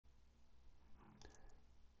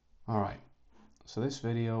Alright, so this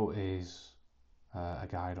video is a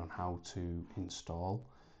guide on how to install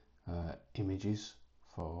images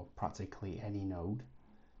for practically any node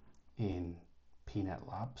in PNET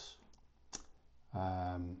Labs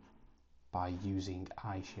by using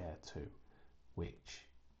Ishare2, which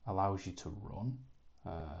allows you to run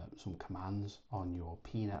some commands on your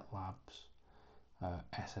PNET Labs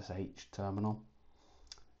SSH terminal,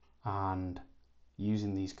 and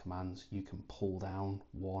using these commands you can pull down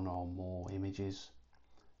one or more images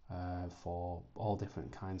for all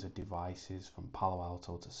different kinds of devices, from Palo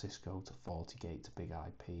Alto to Cisco to Fortigate to Big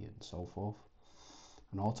IP and so forth,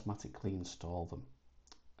 and automatically install them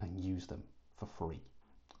and use them for free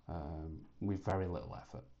with very little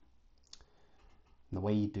effort. And the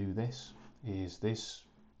way you do this is, this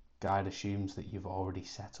guide assumes that you've already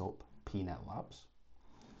set up PNET Labs.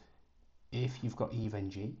 If you've got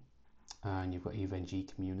EVE-NG and you've got EVE-NG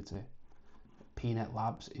Community, PNET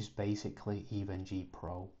Labs is basically EVE-NG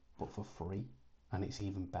Pro but for free, and it's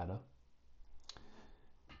even better.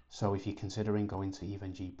 So if you're considering going to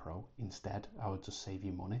EVE-NG Pro instead, I would just save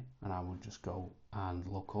you money and I would just go and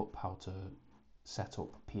look up how to set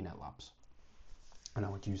up PNET Labs, and I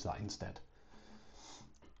would use that instead.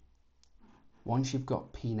 Once you've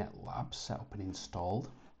got PNET Labs set up and installed,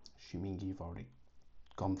 assuming you've already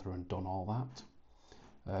gone through and done all that,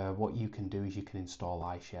 what you can do is you can install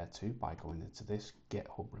Ishare2 by going into this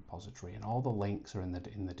GitHub repository, and all the links are in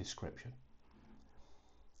the description.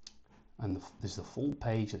 And there's the full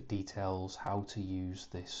page that details how to use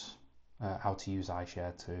this, how to use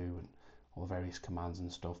Ishare2 and all the various commands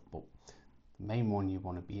and stuff. But the main one you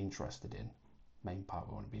want to be interested in, main part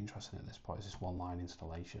we want to be interested in at this point, is this one-line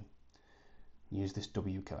installation. Use this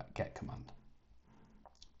wget command.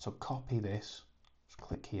 So copy this. Just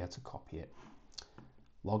click here to copy it.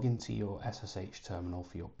 Log into your SSH terminal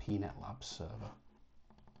for your PNET Labs server.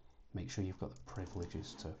 Make sure you've got the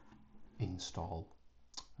privileges to install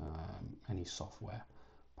any software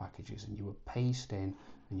packages, and you would paste in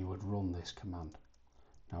and you would run this command.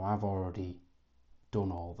 Now I've already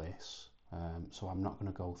done all this, so I'm not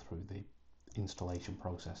going to go through the installation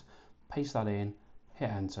process. Paste that in,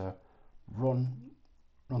 hit enter, run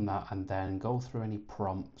that, and then go through any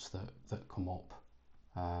prompts that come up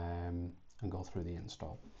and go through the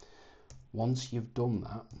install. Once you've done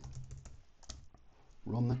that,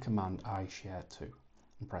 run the command Ishare2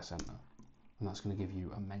 and press enter, and that's going to give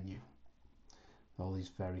you a menu with all these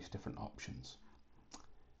various different options.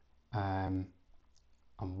 And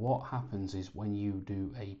what happens is, when you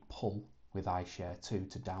do a pull with Ishare2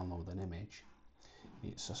 to download an image,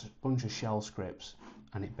 it's a bunch of shell scripts,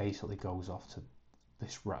 and it basically goes off to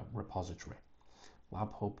this repository,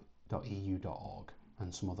 labhub.eu.org,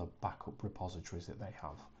 and some other backup repositories that they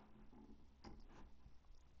have.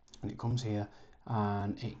 And it comes here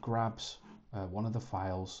and it grabs one of the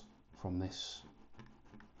files from this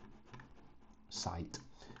site,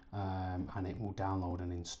 and it will download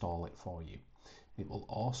and install it for you. It will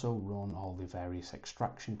also run all the various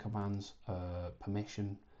extraction commands,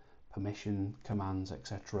 permission commands,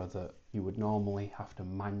 etc., that you would normally have to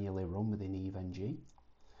manually run within EVE-NG,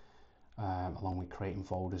 along with creating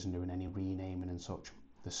folders and doing any renaming and such.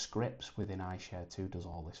 The scripts within Ishare2 does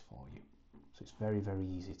all this for you. So it's very, very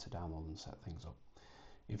easy to download and set things up.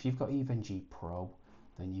 If you've got EVE-NG Pro,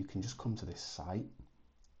 then you can just come to this site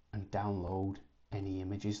and download any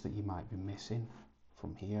images that you might be missing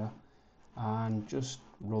from here, and just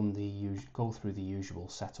run go through the usual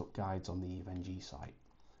setup guides on the EVE-NG site.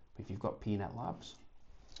 But if you've got PNET Labs,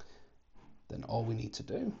 then all we need to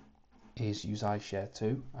do is use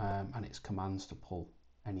Ishare2 and its commands to pull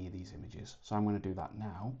any of these images. So I'm going to do that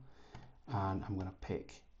now, and I'm going to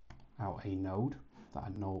pick out a node that I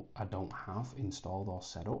know I don't have installed or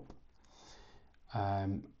set up,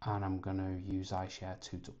 and I'm going to use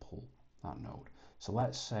Ishare2 to pull that node. So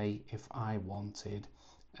let's say if I wanted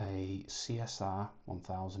a CSR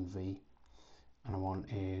 1000V and I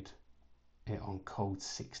wanted it on code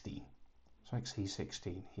 16, so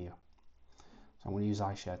XE16 here. So I'm going to use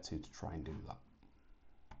Ishare2 to try and do that.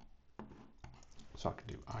 So I can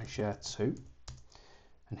do Ishare2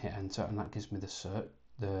 and hit enter, and that gives me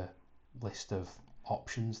the list of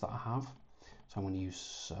options that I have. So I'm going to use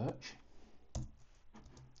search,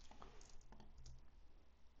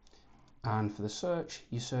 and for the search,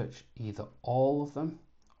 you search either all of them,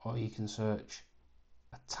 or you can search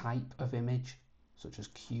a type of image such as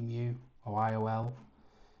QEMU or IOL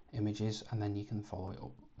images, and then you can follow it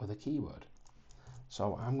up with a keyword.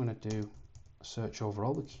 So I'm going to do a search over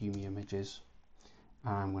all the QEMU images,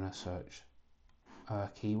 and I'm going to search a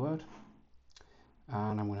keyword,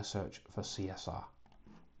 and I'm going to search for CSR.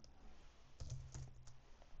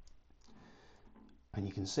 And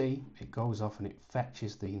you can see it goes off and it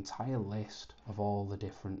fetches the entire list of all the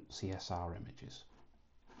different CSR images.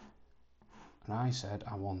 And I said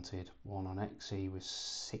I wanted one on XE with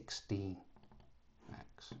 16x.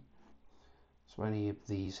 So any of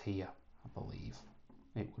these here, I believe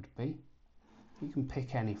it would be. You can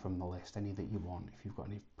pick any from the list, any that you want. If you've got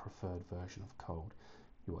any preferred version of code,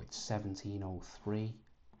 you want 1703.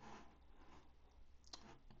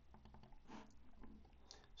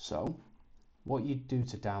 So what you do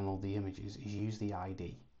to download the images is use the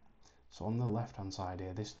ID. So on the left hand side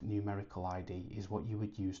here, this numerical ID is what you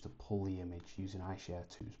would use to pull the image using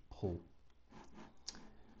Ishare2's pull.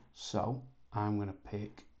 So I'm just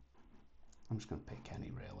going to pick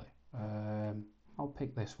any really. I'll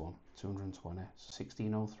pick this one, 220,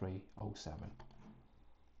 160307,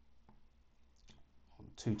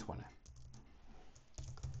 220.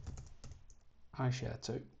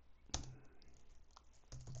 Ishare2,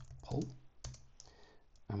 pull.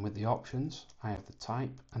 And with the options, I have the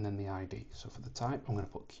type and then the ID. So for the type, I'm going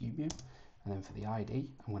to put QEMU, and then for the ID,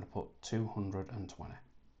 I'm going to put 220.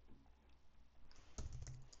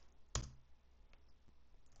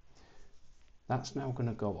 That's now going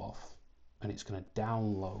to go off, and it's going to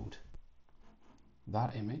download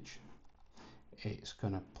that image. It's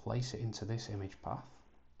going to place it into this image path.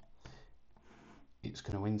 It's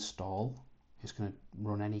going to install. It's going to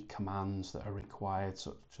run any commands that are required,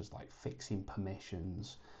 such as like fixing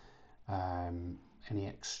permissions, any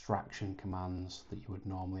extraction commands that you would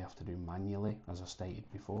normally have to do manually, as I stated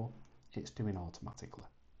before. It's doing automatically.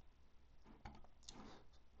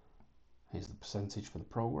 Here's the percentage for the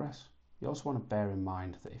progress. You also want to bear in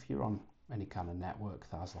mind that if you're on any kind of network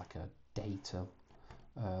that has like a data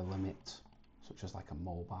limit, such as like a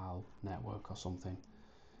mobile network or something,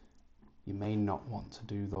 you may not want to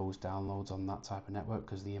do those downloads on that type of network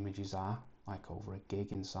because the images are like over a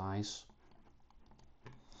gig in size.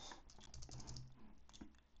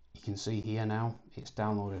 You can see here now it's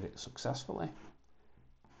downloaded it successfully,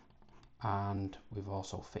 and we've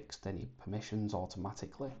also fixed any permissions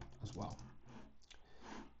automatically as well.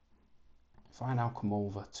 If I now come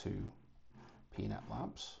over to PNET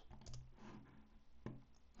Labs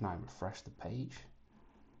and I refresh the page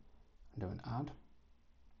and do an add,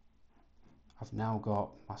 I've now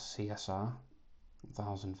got my CSR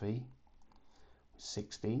 1000V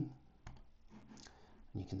 16,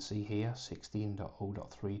 and you can see here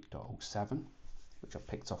 16.0.3.07, which I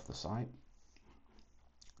picked off the site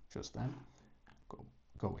just then.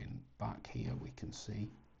 Going back here, we can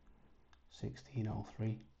see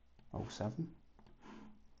 16.03.07.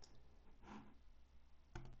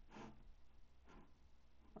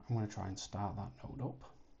 I'm going to try and start that node up.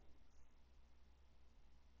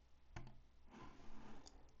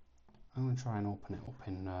 I'm going to try and open it up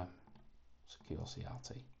in Secure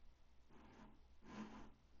CRT.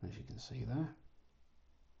 As you can see there,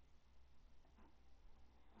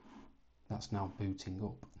 that's now booting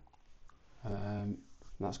up.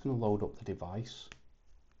 That's going to load up the device.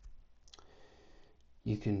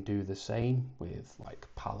 You can do the same with like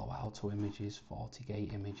Palo Alto images,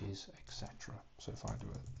 Fortigate images, etc. So if I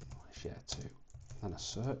do a Ishare2 and a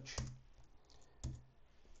search,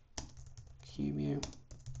 QEMU,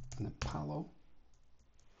 and then Palo,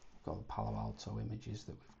 we've got the Palo Alto images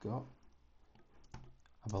that we've got.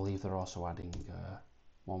 I believe they're also adding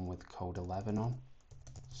one with code 11 on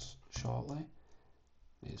shortly.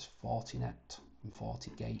 There's Fortinet and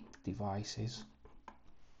Fortigate devices,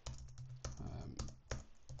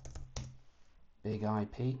 big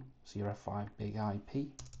IP, 0F5 big IP,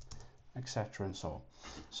 etc. and so on.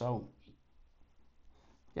 So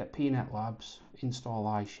get PNET Labs, install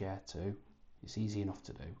Ishare2, it's easy enough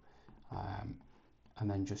to do, and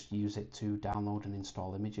then just use it to download and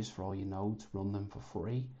install images for all your nodes, run them for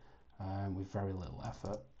free with very little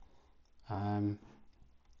effort, and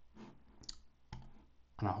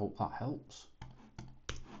I hope that helps.